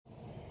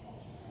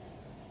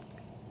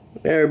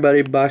Hey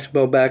everybody,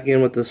 Boxbow back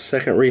in with the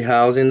second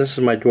rehousing. This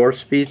is my dwarf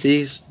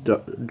species,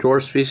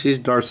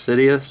 Darth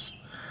Sidious,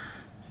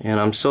 and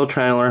I'm still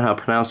trying to learn how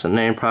to pronounce the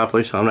name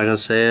properly, so I'm not going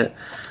to say it.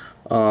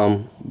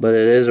 But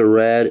it is a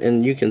red,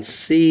 and you can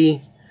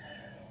see,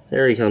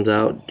 there he comes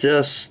out,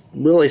 just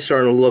really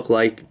starting to look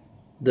like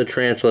the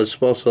tarantula is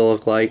supposed to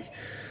look like,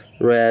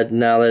 red,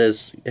 now that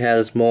it's had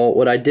its molt.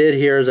 What I did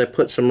here is I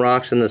put some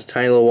rocks in this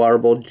tiny little water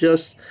bowl.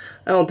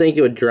 I don't think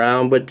it would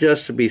drown, but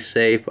just to be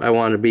safe, I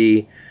want to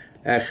be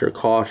extra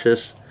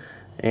cautious.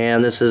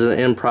 And this is an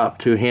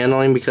impromptu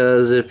handling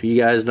because if you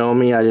guys know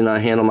me, I do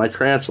not handle my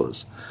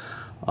tarantulas.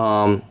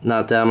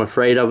 Not that I'm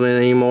afraid of it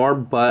anymore,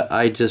 but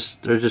there's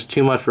just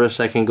too much risk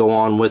that can go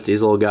on with these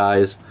little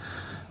guys.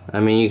 I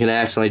mean, you can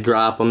accidentally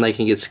drop them, they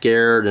can get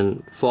scared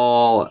and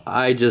fall.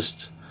 I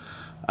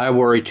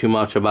worry too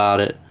much about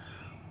it.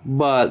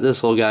 But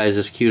this little guy is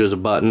as cute as a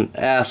button.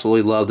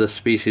 Absolutely love this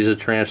species of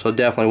tarantula.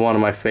 Definitely one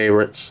of my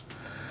favorites.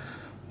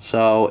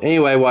 So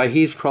anyway, while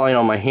he's crawling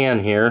on my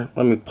hand here,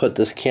 let me put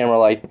this camera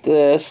like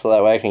this so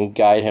that way I can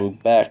guide him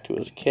back to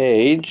his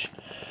cage.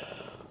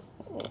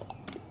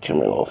 Come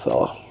here, little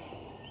fella.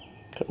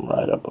 Come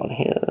right up on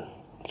here.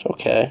 It's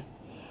okay.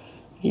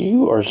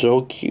 You are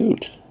so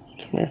cute.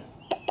 Come here.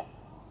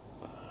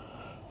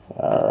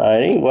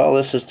 Alrighty, well,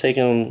 this is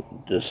taking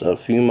just a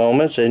few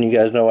moments, and you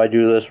guys know I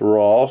do this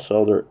raw,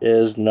 so there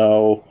is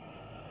no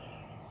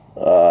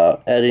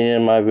editing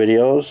in my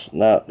videos.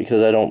 Not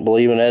because I don't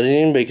believe in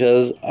editing,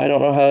 because I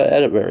don't know how to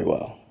edit very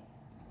well.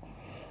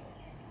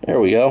 There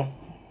we go.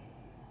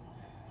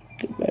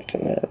 Get back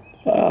in there.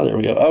 Ah, there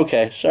we go.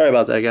 Okay, sorry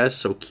about that, guys.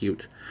 So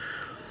cute.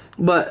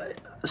 But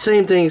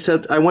same thing,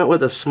 except I went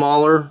with a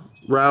smaller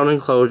round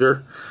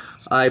enclosure.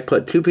 I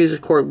put 2 pieces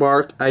of cork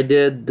bark. I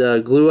did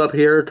the glue up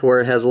here to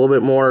where it has a little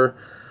bit more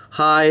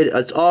hide.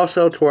 It's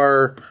also to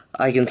where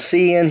I can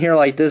see in here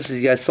like this, as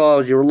you guys saw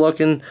as you were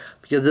looking,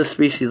 because this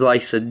species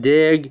likes to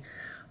dig.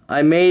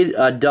 I made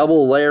a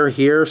double layer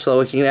here so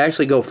it can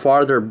actually go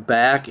farther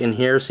back in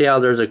here. See how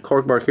there's a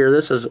cork bark here?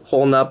 This is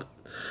holding up.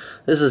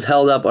 This is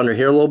held up under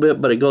here a little bit,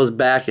 but it goes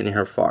back in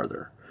here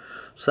farther.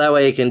 So that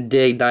way it can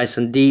dig nice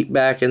and deep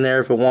back in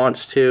there if it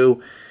wants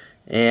to.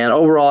 And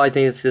overall, I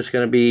think it's just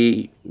going to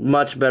be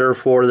much better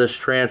for this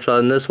tarantula,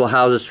 and this will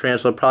house this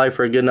tarantula probably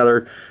for a good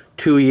another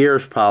 2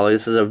 years probably.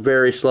 This is a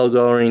very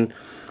slow-going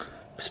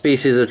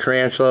species of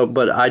tarantula,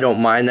 but I don't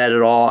mind that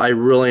at all. I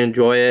really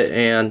enjoy it,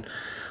 and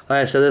like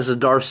I said, this is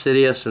Darth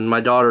Sidious, and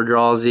my daughter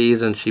draws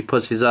these, and she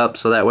puts these up,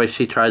 so that way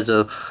she tries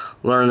to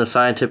learn the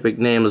scientific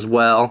name as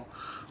well.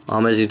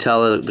 As you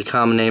tell, the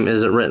common name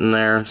isn't written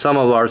there. Some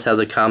of ours have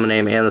the common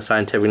name and the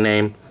scientific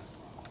name,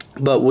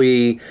 but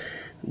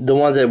the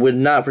ones that would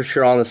not for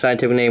sure on the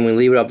scientific name, we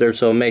leave it up there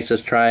so it makes us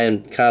try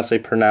and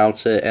constantly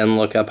pronounce it and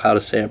look up how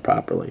to say it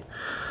properly.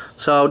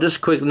 So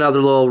just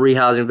another little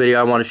rehousing video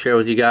I want to share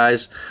with you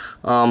guys.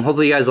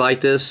 Hopefully you guys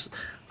like this.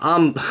 I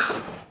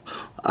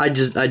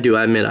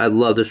admit I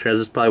love this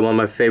tarantula. It's probably one of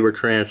my favorite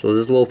tarantulas.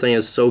 This little thing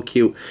is so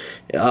cute.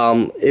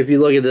 If you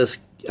look at this,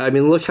 I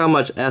mean, look how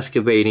much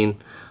excavating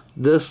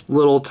this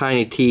little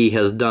tiny T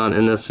has done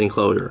in this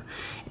enclosure.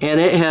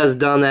 And it has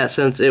done that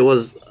since it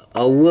was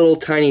a little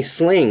tiny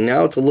sling.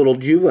 Now it's a little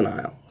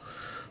juvenile.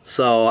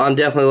 So I'm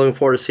definitely looking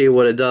forward to see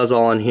what it does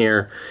all in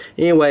here.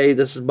 Anyway,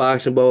 this is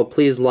Boxing Boa.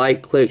 Please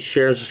like, click,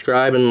 share, and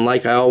subscribe. And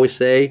like I always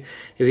say,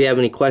 if you have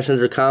any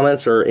questions or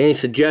comments or any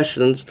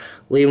suggestions,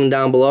 leave them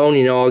down below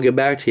and I'll get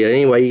back to you.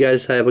 Anyway, you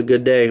guys have a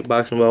good day.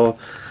 Boxing Boa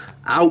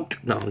out.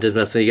 No, I'm just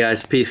messing with you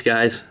guys. Peace,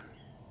 guys.